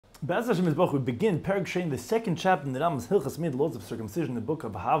Be'ez Hashem Yisborach, we begin Perek Shein, the second chapter in the Rambam's Hilchos Milah Laws of Circumcision, the book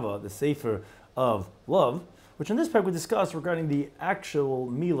of Hava, the Sefer of Love, which in this perek we discuss regarding the actual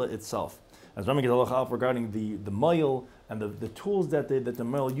Milah itself. As Rambam gets halacha up regarding the moil and the tools that the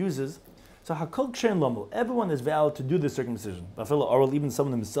moil uses. So Hakol Kshein Lomel, everyone is valid to do the circumcision. Or even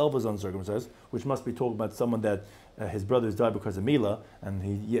someone himself is uncircumcised, which must be talking about someone that his brothers died because of Milah, and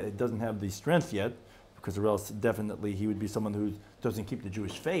he doesn't have the strength yet, because or else definitely he would be someone who doesn't keep the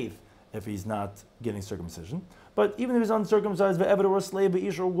Jewish faith if he's not getting circumcision. But even if he's uncircumcised, ve'eved or a slave,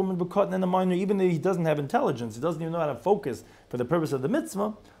 ve'ish or a woman, ve'katan and a minor, even if he doesn't have intelligence, he doesn't even know how to focus for the purpose of the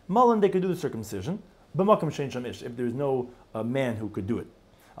mitzvah, malan, they could do the circumcision, b'makam shein shamish, if there's no man who could do it.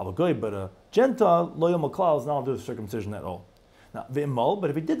 But a Gentile, loyal maklal, is not allowed to do the circumcision at all. Now, but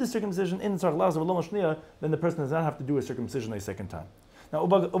if he did the circumcision in tzarach, then the person does not have to do a circumcision a second time. Now,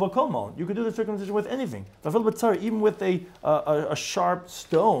 you could do the circumcision with anything, even with a sharp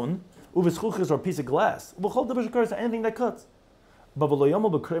stone, or a piece of glass, anything that cuts. But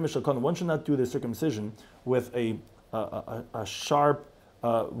one should not do the circumcision with a sharp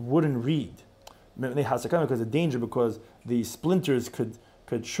wooden reed, because of danger, because the splinters could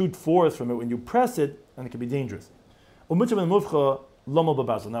shoot forth from it when you press it, and it could be dangerous. Now,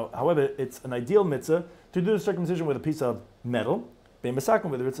 however, it's an ideal mitzvah to do the circumcision with a piece of metal,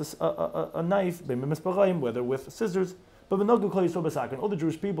 whether it's a knife, whether with scissors, but all the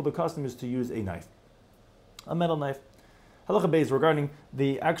Jewish people, the custom is to use a knife, a metal knife. Halacha Beis regarding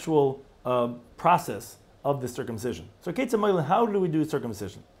the actual process of the circumcision. So, how do we do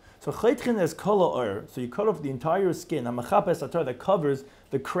circumcision? So, is so you cut off the entire skin, that covers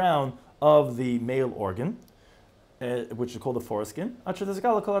the crown of the male organ, which is called the foreskin, until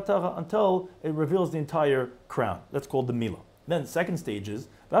it reveals the entire crown. That's called the milah. Then second stage is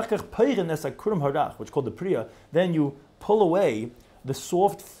which is called the priya. Then you pull away the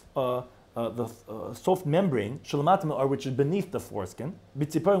soft soft membrane, which is beneath the foreskin,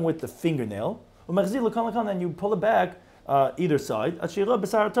 with the fingernail, and you pull it back either side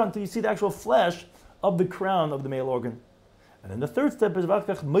until you see the actual flesh of the crown of the male organ. And then the third step is which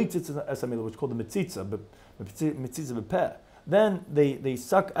is called the mitzitza. Then they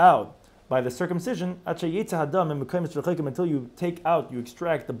suck out by the circumcision until you take out, you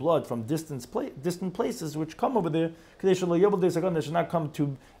extract the blood from distant places which come over there. There should not come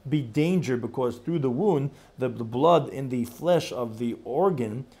to be danger, because through the wound, the blood in the flesh of the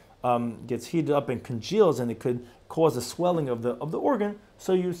organ gets heated up and congeals, and it could cause a swelling of the organ.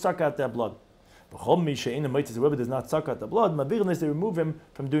 So you suck out that blood. Whoever does not suck out the blood, they remove him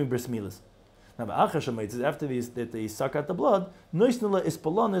from doing bris milas. Now, after they suck out the blood,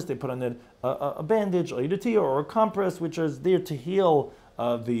 they put on it a bandage, or a compress, which is there to heal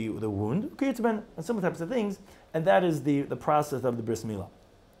the wound, and similar types of things, and that is the process of the bris milah.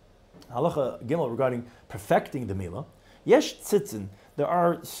 Halacha Gimel regarding perfecting the milah. Yesh tzitzin, there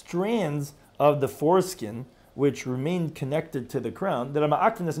are strands of the foreskin which remain connected to the crown that are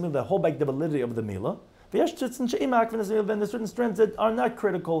ma'akvin milah, that hold back the validity of the milah. Then there's certain strands that are not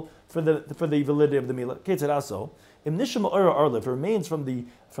critical for the validity of the milah. If it remains from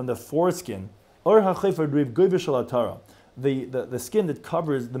the foreskin, the skin that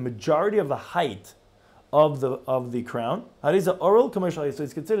covers the majority of the height of the crown, so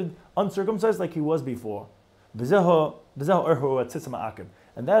it's considered uncircumcised like he was before. And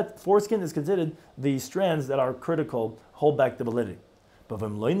that foreskin is considered the strands that are critical, hold back the validity. But if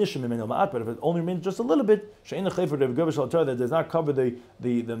it only remains just a little bit, that does not cover the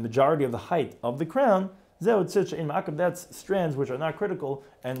majority of the height of the crown, that's strands which are not critical,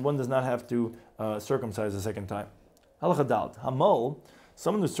 and one does not have to circumcise a second time. Halacha Dal, Hamal,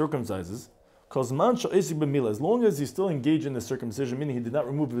 someone who circumcises, as long as he's still engaged in the circumcision, meaning he did not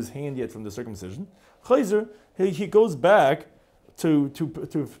remove his hand yet from the circumcision, he goes back to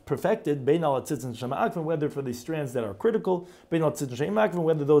perfect it, whether for the strands that are critical,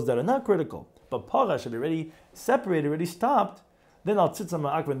 whether those that are not critical. But parash, if already separated, already stopped, then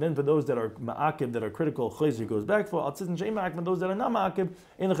then for those that are ma'akib, that are critical, he goes back for. Those that are not ma'akib,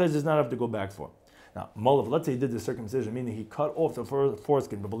 does not have to go back for. Now, let's say he did the circumcision, meaning he cut off the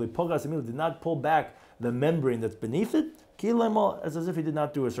foreskin, but did not pull back the membrane that's beneath it, as if he did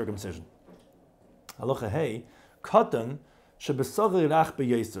not do a circumcision. Halacha hey, katan,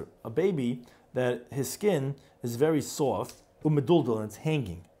 a baby that his skin is very soft, and it's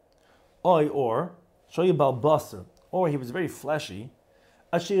hanging. Or he was very fleshy.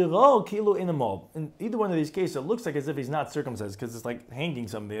 In either one of these cases, it looks like as if he's not circumcised, because it's like hanging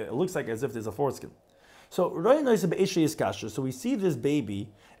something. It looks like as if there's a foreskin. So we see this baby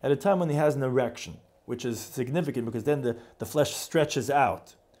at a time when he has an erection, which is significant because then the flesh stretches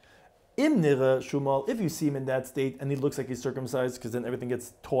out. Im nira shumal, if you see him in that state and he looks like he's circumcised, because then everything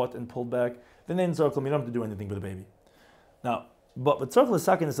gets taut and pulled back, then you don't have to do anything with the baby. Now, but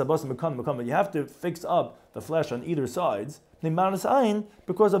you have to fix up the flesh on either sides,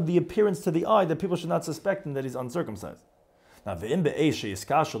 because of the appearance to the eye that people should not suspect him that he's uncircumcised. Now, but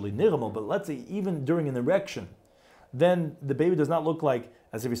let's say even during an erection, then the baby does not look like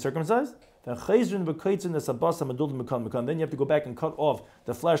as if he's circumcised. Then you have to go back and cut off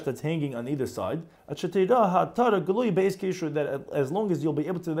the flesh that's hanging on either side. That as long as you'll be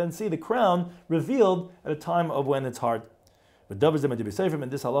able to then see the crown revealed at a time of when it's hard. But and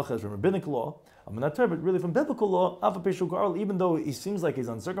this halacha is from rabbinic law, but really from biblical law, even though he seems like he's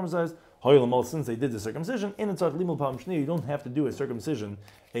uncircumcised, since they did the circumcision, you don't have to do a circumcision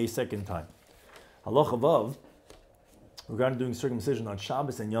a second time. Halacha vav, regarding doing circumcision on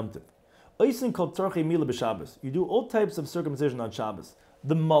Shabbos and Yom Tov. You do all types of circumcision on Shabbos.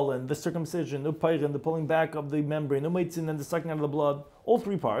 The mullen, the circumcision, the payrin, the pulling back of the membrane, the meitzin, and the sucking out of the blood. All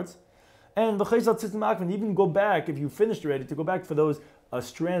three parts. And even go back, if you finished already, to go back for those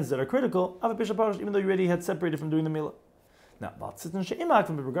strands that are critical, even though you already had separated from doing the milah. Now,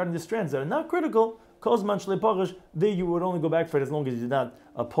 regarding the strands that are not critical, there you would only go back for it as long as you did not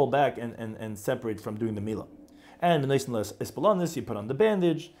pull back and separate from doing the milah. And you put on the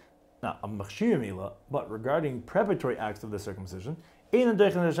bandage. Now, a machshir milah, but regarding preparatory acts of the circumcision,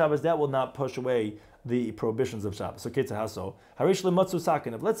 that will not push away the prohibitions of Shabbos. So,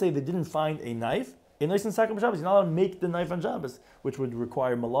 if let's say they didn't find a knife, you're not allowed to make the knife on Shabbos, which would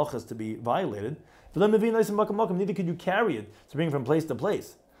require malachas to be violated. Neither could you carry it to bring it from place to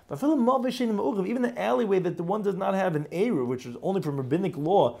place. Even the alleyway that the one does not have an eruv, which is only from rabbinic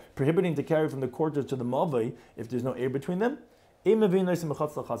law, prohibiting to carry from the courtyard to the mavei if there's no air between them. I'll bring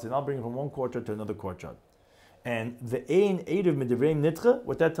it from one courtyard to another courtyard. And the ein eruv midivreim nitcha,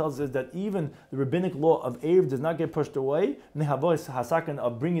 what that tells us is that even the rabbinic law of eruv does not get pushed away. Nehavos hasakan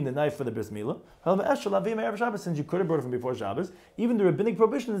of bringing the knife for the bris milah. Since you could have brought it from before Shabbos, even the rabbinic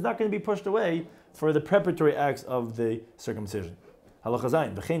prohibition is not going to be pushed away for the preparatory acts of the circumcision. We're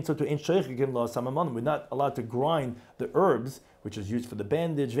not allowed to grind the herbs, which is used for the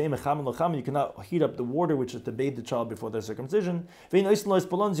bandage. You cannot heat up the water, which is to bathe the child before their circumcision. You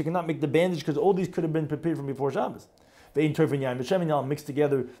cannot make the bandage because all these could have been prepared from before Shabbos. Now mix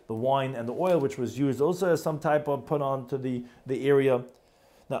together the wine and the oil, which was used also as some type of put on to the area.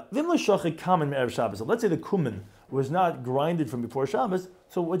 Now, so let's say the cumin was not grinded from before Shabbos,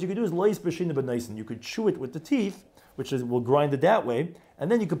 so what you could do is you could chew it with the teeth, which is, we'll grind it that way, and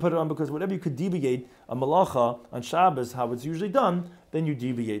then you could put it on, because whatever you could deviate a malacha on Shabbos, how it's usually done, then you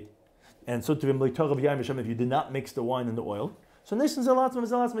deviate. And so if you did not mix the wine and the oil, so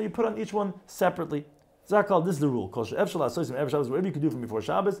you put on each one separately. This is the rule. Whatever you could do from before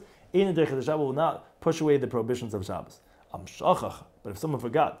Shabbos, will not push away the prohibitions of Shabbos. But if someone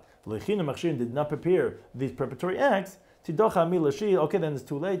forgot, did not prepare these preparatory acts, okay, then it's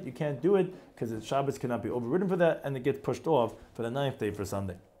too late, you can't do it, because Shabbos cannot be overridden for that, and it gets pushed off for the 9th day for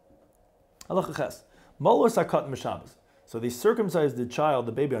Sunday. So they circumcised the child,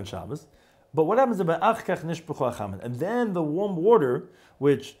 the baby, on Shabbos, but what happens about and then the warm water,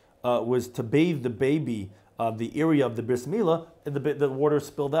 which was to bathe the baby, the area of the bris milah, the water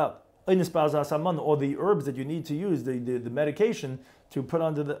spilled out. Or the herbs that you need to use, the medication to put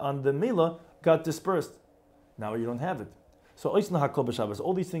on the milah, got dispersed. Now you don't have it. So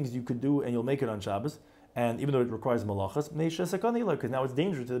all these things you could do and you'll make it on Shabbos, and even though it requires malachas, because now it's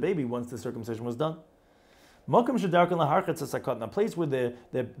dangerous to the baby once the circumcision was done. A place where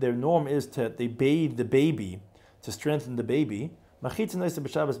their norm is they bathe the baby to strengthen the baby.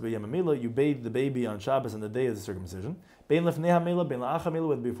 You bathe the baby on Shabbos on the day of the circumcision. Whether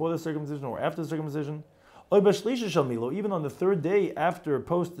before the circumcision or after the circumcision. Even on the 3rd day after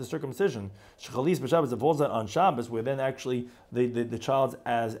post the circumcision, it falls out on Shabbos, where then actually the child's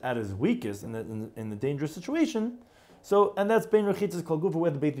at his weakest in the dangerous situation. So, and that's bein rechitzas kol gufa,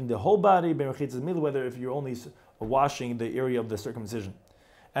 whether bathing the whole body, bein rechitzas milah, whether if you're only washing the area of the circumcision.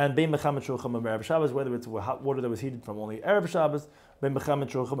 And bein mechamet shulchan Erev Shabbos, whether it's hot water that was heated from only Erev Shabbos, bein mechamet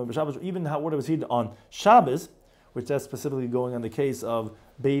shulchan Shabbos, even hot water was heated on Shabbos, which that's specifically going on the case of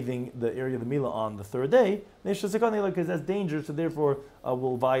bathing the area of the milah on the 3rd day, because that's dangerous, so therefore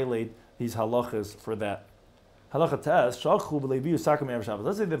will violate these halachas for that. Halacha test,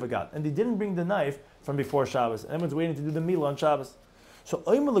 let's say they forgot, and they didn't bring the knife from before Shabbos, and everyone's waiting to do the milah on Shabbos. So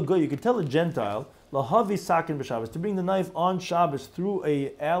you could tell a Gentile, lahavi sakin b'Shabbos, to bring the knife on Shabbos through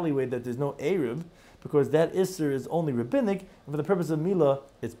a alleyway that there's no eruv, because that isser is only rabbinic, and for the purpose of milah,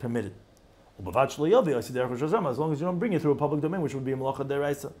 it's permitted. As long as you don't bring it through a public domain, which would be a malacha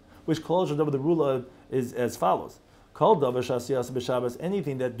deraisa. which calls the rule is as follows. Kol davar shasiyas b'Shabbos,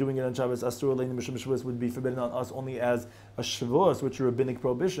 anything that doing it on Shabbos asur aleinu mishum Shavuos would be forbidden on us only as a Shavuos, which is a rabbinic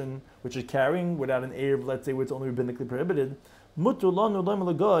prohibition, which is carrying without an Erev, let's say, where it's only rabbinically prohibited. Mutu lanu loim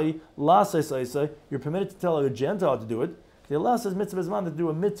l'goy lasei, you're permitted to tell a Gentile to do it. The Allah says mitzvah zman to do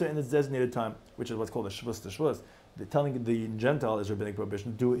a mitzvah in its designated time, which is what's called a Shavuos to Shavuos. Telling the Gentile is rabbinic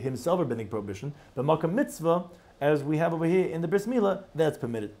prohibition, do himself rabbinic prohibition. But makam mitzvah, as we have over here in the Bris Milah, that's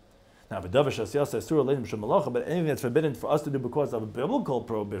permitted. Now, but anything that's forbidden for us to do because of a biblical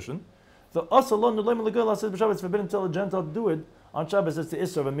prohibition, the it's forbidden to tell a Gentile to do it on Shabbos. It's the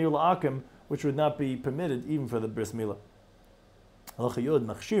Isra of a Mir La'akim, which would not be permitted even for the Bris Milah.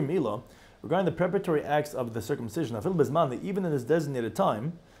 Regarding the preparatory acts of the circumcision, even in this designated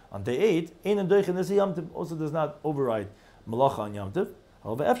time, on day 8, also does not override Malacha on Yom Tov,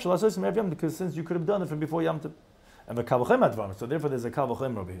 because since you could have done it from before Yom Tov. And the Kavachem, so therefore there's a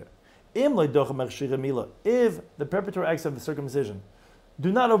Kavachem over here. If the preparatory acts of the circumcision do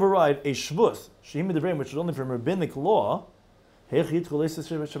not override a shvus, which is only from rabbinic law, how could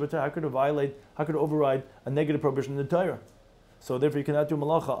it override a negative prohibition in the Torah? So therefore you cannot do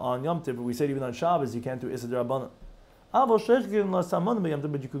malacha on Yom Tov, but we said even on Shabbos you can't do Issa D'Rabbanan.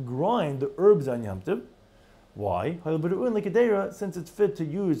 But you could grind the herbs on Yom Tov. Why? Since it's fit to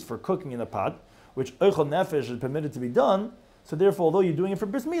use for cooking in a pot, which Eichel Nefesh is permitted to be done. So therefore, although you're doing it for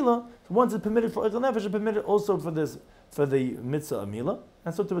Bris Milah, once it's permitted for Eichel Nefesh, it's permitted also for the Mitzvah of Milah.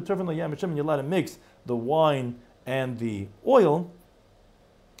 And so to a Turfin L'Yam Hashem, you're allowed to mix the wine and the oil,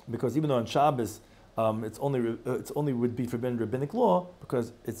 because even though on Shabbos it's only would be forbidden rabbinic law,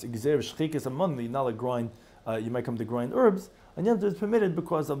 because it's Gzeir Shchikis Amon, you're not like grind. You might come to grind herbs, and Yom Tov is permitted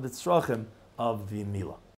because of the tzrachim of the Milah.